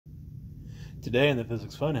Today in the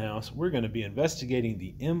Physics Funhouse, we're going to be investigating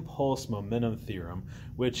the impulse momentum theorem,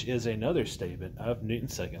 which is another statement of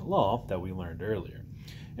Newton's second law that we learned earlier.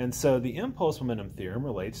 And so the impulse momentum theorem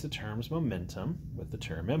relates the terms momentum with the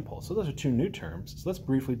term impulse. So those are two new terms, so let's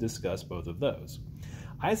briefly discuss both of those.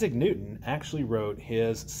 Isaac Newton actually wrote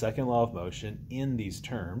his second law of motion in these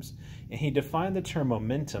terms, and he defined the term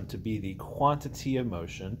momentum to be the quantity of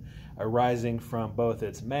motion arising from both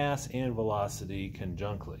its mass and velocity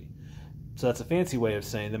conjunctly. So that's a fancy way of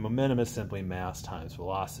saying that momentum is simply mass times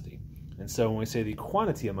velocity. And so when we say the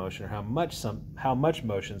quantity of motion, or how much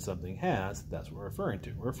motion something has, that's what we're referring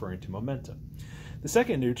to. We're referring to momentum. The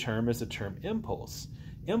second new term is the term impulse.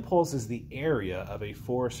 Impulse is the area of a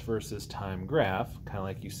force versus time graph, kind of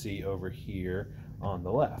like you see over here on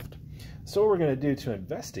the left. So what we're going to do to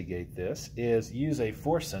investigate this is use a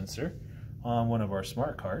force sensor on one of our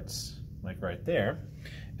smart carts, like right there.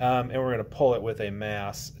 And we're going to pull it with a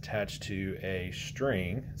mass attached to a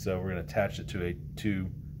string. So we're going to attach it to a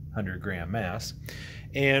 200-gram mass.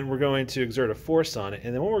 And we're going to exert a force on it.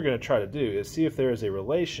 And then what we're going to try to do is see if there is a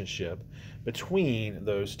relationship between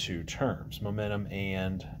those two terms, momentum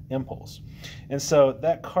and impulse. And so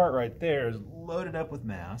that cart right there is loaded up with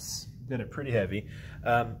mass. Got it pretty heavy,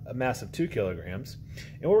 a mass of 2 kilograms.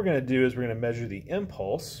 And what we're going to do is we're going to measure the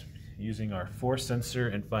impulse using our force sensor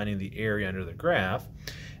and finding the area under the graph,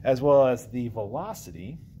 as well as the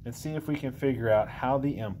velocity, and see if we can figure out how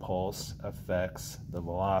the impulse affects the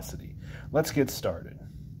velocity. Let's get started.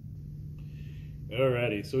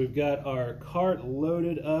 Alrighty, so we've got our cart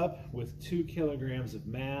loaded up with 2 kilograms of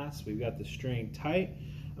mass. We've got the string tight.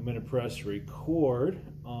 I'm going to press record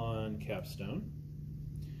on capstone,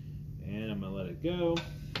 and I'm going to let it go.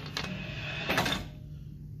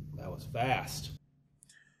 That was fast.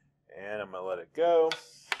 And I'm going to let it go.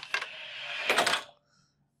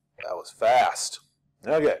 That was fast.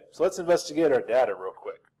 Okay, so let's investigate our data real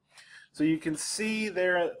quick. So you can see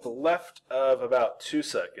there at the left of about 2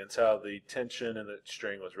 seconds how the tension in the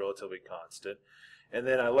string was relatively constant. And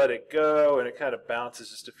then I let it go and it kind of bounces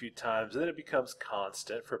just a few times, and then it becomes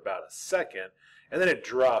constant for about a second, and then it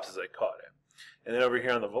drops as I caught it. And then over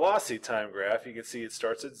here on the velocity time graph, you can see it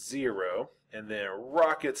starts at 0 and then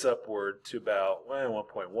rockets upward to about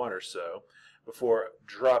 1.1 or so before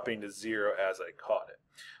dropping to 0 as I caught it.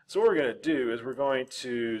 So what we're going to do is we're going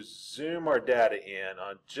to zoom our data in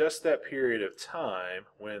on just that period of time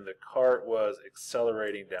when the cart was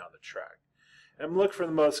accelerating down the track. And I'm looking for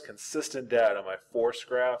the most consistent data on my force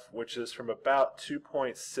graph, which is from about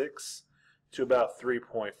 2.6 to about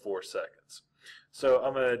 3.4 seconds. So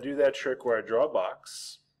I'm going to do that trick where I draw a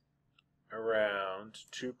box around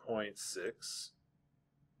 2.6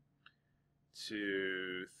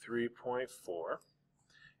 to 3.4,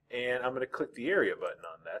 and I'm going to click the area button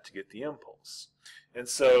on that to get the impulse. And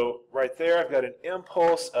so right there I've got an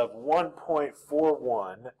impulse of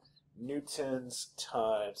 1.41 newtons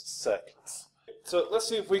times seconds. So let's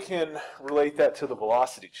see if we can relate that to the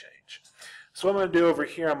velocity change. So what I'm going to do over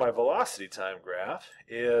here on my velocity time graph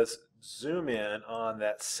is zoom in on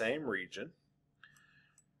that same region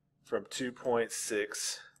from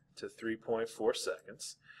 2.6 to 3.4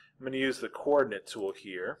 seconds. I'm going to use the coordinate tool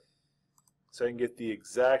here so I can get the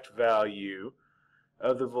exact value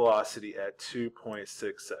of the velocity at 2.6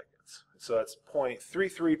 seconds. So that's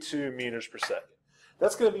 0.332 meters per second.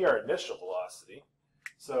 That's going to be our initial velocity.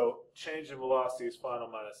 So change in velocity is final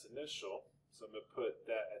minus initial. So I'm going to put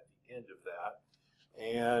that at the end of that.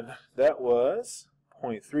 And that was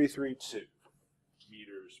 0.332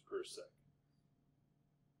 meters per second.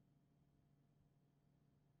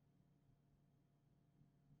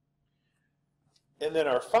 And then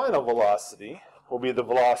our final velocity will be the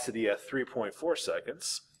velocity at 3.4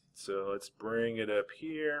 seconds. So let's bring it up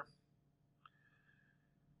here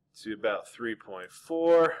to about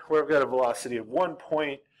 3.4, where I've got a velocity of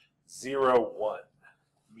 1.01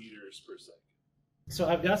 meters per second. So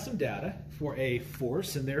I've got some data for a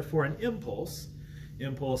force and therefore an impulse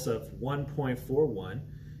of 1.41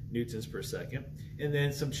 newtons per second, and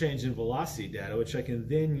then some change in velocity data, which I can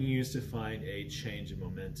then use to find a change in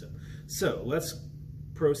momentum. So let's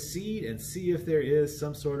proceed and see if there is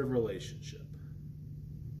some sort of relationship.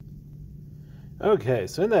 Okay,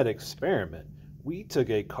 so in that experiment, we took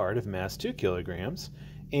a cart of mass 2 kilograms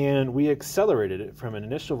and we accelerated it from an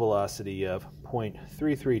initial velocity of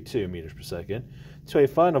 0.332 meters per second to a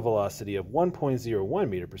final velocity of 1.01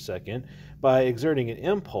 meter per second by exerting an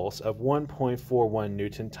impulse of 1.41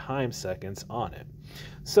 Newton times seconds on it.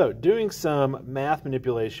 So doing some math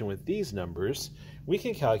manipulation with these numbers, we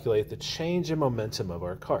can calculate the change in momentum of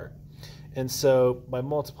our cart. And so by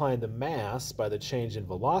multiplying the mass by the change in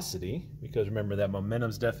velocity, because remember that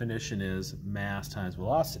momentum's definition is mass times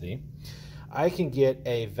velocity, I can get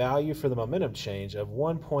a value for the momentum change of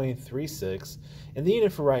 1.36, and the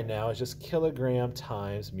unit for right now is just kilogram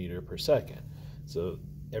times meter per second. So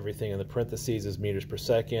everything in the parentheses is meters per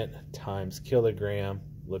second times kilogram,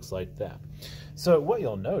 looks like that. So what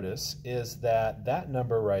you'll notice is that that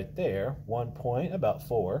number right there,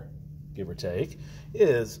 1.4, give or take,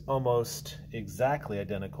 is almost exactly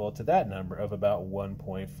identical to that number of about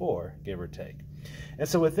 1.4, give or take. And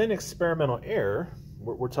so within experimental error,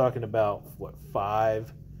 we're talking about, what,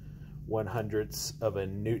 5/100ths of a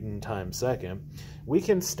Newton times second, we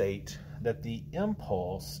can state that the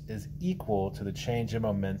impulse is equal to the change in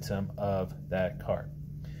momentum of that cart.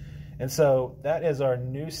 And so that is our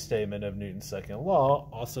new statement of Newton's second law,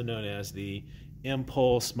 also known as the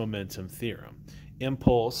impulse momentum theorem.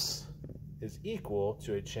 Impulse is equal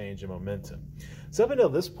to a change in momentum. So up until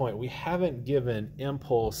this point, we haven't given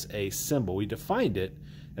impulse a symbol. We defined it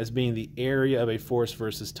as being the area of a force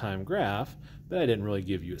versus time graph, but I didn't really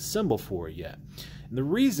give you a symbol for it yet. And the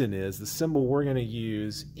reason is the symbol we're going to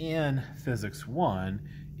use in Physics 1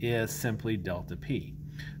 is simply delta P.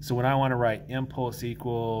 So when I want to write impulse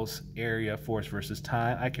equals area of force versus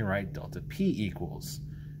time, I can write delta P equals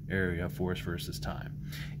area of force versus time.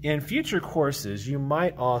 In future courses, you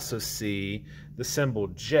might also see the symbol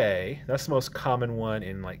J. That's the most common one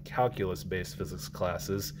in like calculus-based physics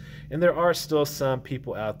classes. And there are still some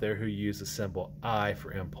people out there who use the symbol I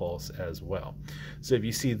for impulse as well. So if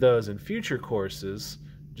you see those in future courses,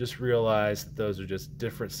 just realize that those are just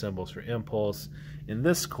different symbols for impulse. In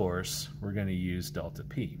this course, we're going to use delta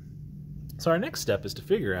P. So our next step is to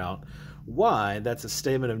figure out why that's a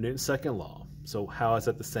statement of Newton's second law. So how is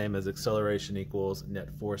that the same as acceleration equals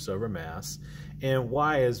net force over mass? And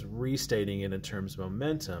why is restating it in terms of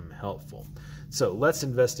momentum helpful? So let's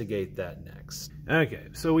investigate that next. Okay,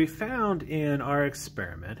 so we found in our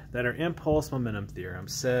experiment that our impulse momentum theorem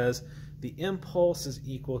says the impulse is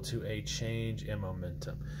equal to a change in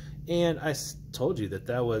momentum. And I told you that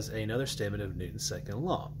that was another statement of Newton's second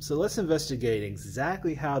law. So let's investigate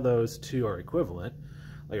exactly how those two are equivalent.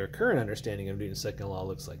 Like our current understanding of Newton's second law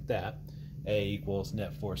looks like that. A equals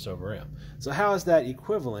net force over m. So how is that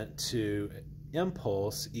equivalent to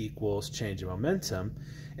impulse equals change in momentum?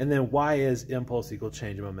 And then why is impulse equal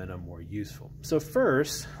change in momentum more useful? So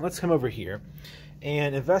first, let's come over here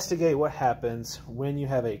and investigate what happens when you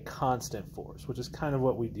have a constant force, which is kind of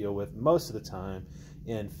what we deal with most of the time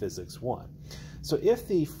in Physics 1. So if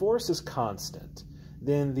the force is constant,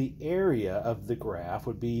 then the area of the graph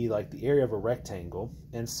would be like the area of a rectangle.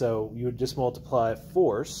 And so you would just multiply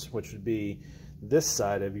force, which would be this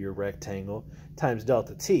side of your rectangle, times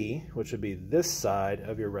delta t, which would be this side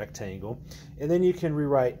of your rectangle. And then you can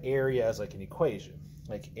rewrite area as like an equation,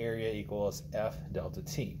 like area equals F delta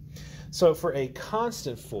t. So for a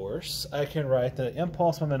constant force, I can write the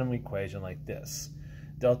impulse momentum equation like this.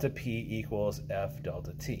 Delta P equals F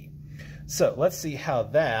delta t. So let's see how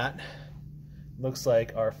that looks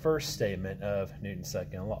like our first statement of Newton's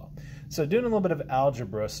second law. So doing a little bit of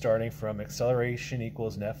algebra starting from acceleration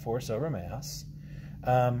equals net force over mass,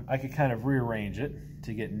 I could kind of rearrange it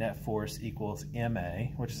to get net force equals ma,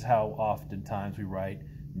 which is how oftentimes we write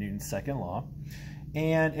Newton's second law.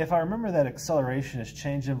 And if I remember that acceleration is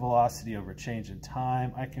change in velocity over change in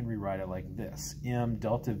time, I can rewrite it like this, m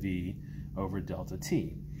delta v over delta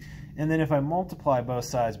t. And then if I multiply both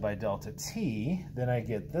sides by delta t, then I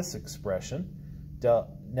get this expression,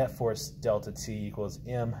 net force delta t equals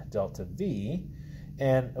m delta v,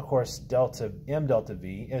 and of course m delta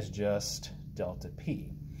v is just delta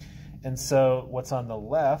p. And so what's on the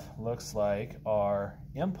left looks like our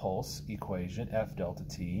impulse equation, F delta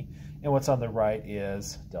t, and what's on the right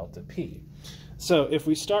is delta p. So if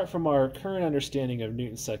we start from our current understanding of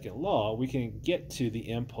Newton's second law, we can get to the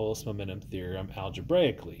impulse momentum theorem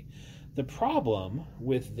algebraically. The problem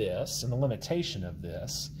with this, and the limitation of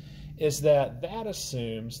this, is that that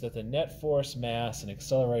assumes that the net force, mass, and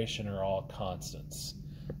acceleration are all constants.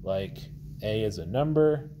 Like A is a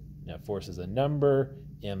number, net force is a number,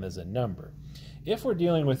 m is a number. If we're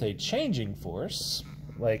dealing with a changing force,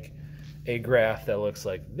 like a graph that looks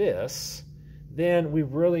like this, then we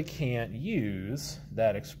really can't use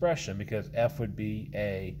that expression because f would be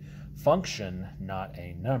a function, not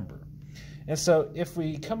a number. And so if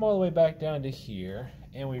we come all the way back down to here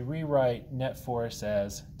and we rewrite net force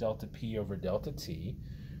as delta p over delta t,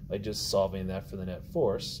 like just solving that for the net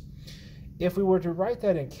force, if we were to write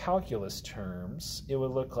that in calculus terms, it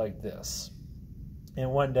would look like this.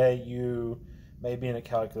 And one day you may be in a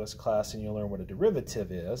calculus class and you'll learn what a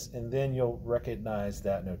derivative is, and then you'll recognize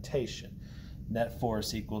that notation. net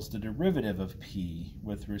force equals the derivative of P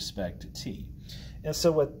with respect to T. And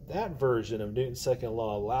so what that version of Newton's second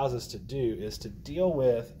law allows us to do is to deal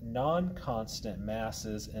with non-constant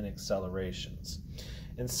masses and accelerations.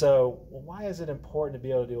 And so why is it important to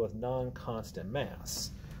be able to deal with non-constant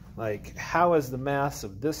mass? Like, how is the mass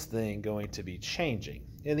of this thing going to be changing?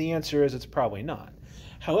 And the answer is it's probably not.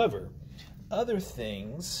 However, other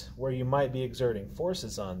things where you might be exerting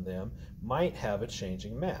forces on them might have a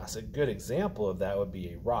changing mass. A good example of that would be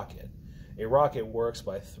a rocket. A rocket works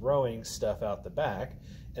by throwing stuff out the back,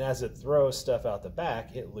 and as it throws stuff out the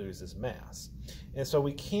back, it loses mass. And so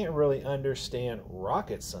we can't really understand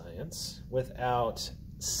rocket science without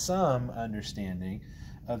some understanding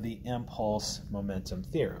of the impulse momentum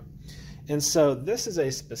theorem. And so this is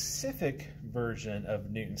a specific version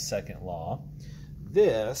of Newton's second law.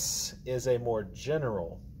 This is a more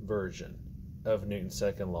general version of Newton's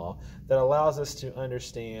second law that allows us to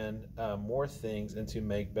understand more things and to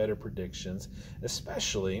make better predictions,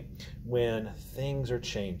 especially when things are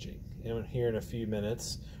changing. And here in a few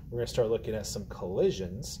minutes, we're going to start looking at some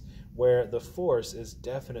collisions where the force is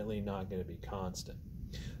definitely not going to be constant.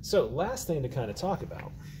 So last thing to kind of talk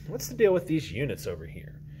about, what's the deal with these units over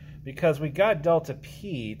here? Because we got delta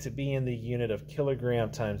P to be in the unit of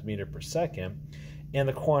kilogram times meter per second, and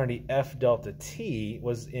the quantity F delta T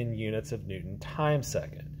was in units of Newton times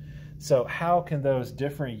second. So how can those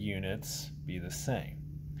different units be the same?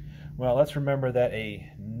 Well, let's remember that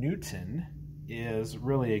a Newton is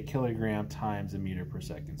really a kilogram times a meter per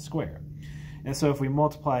second squared. And so if we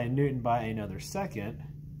multiply a Newton by another second,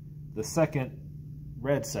 the second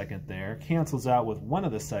red second there cancels out with one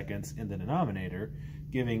of the seconds in the denominator,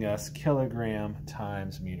 giving us kilogram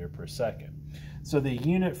times meter per second. So the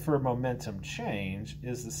unit for momentum change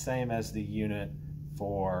is the same as the unit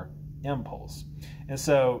for impulse. And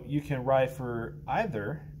so you can write for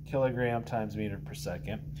either kilogram times meter per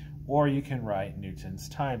second, or you can write Newton's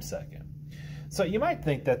time second. So you might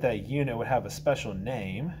think that that unit would have a special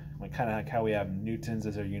name, like kind of like how we have newtons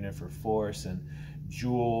as our unit for force and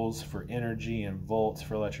joules for energy and volts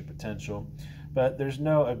for electric potential, but there's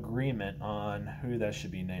no agreement on who that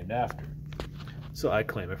should be named after. So I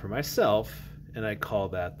claim it for myself, and I call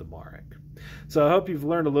that the Marek. So I hope you've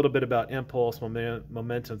learned a little bit about impulse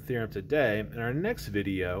momentum theorem today. In our next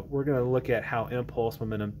video, we're going to look at how impulse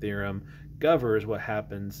momentum theorem governs what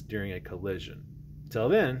happens during a collision. Till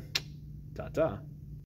then, ta-ta.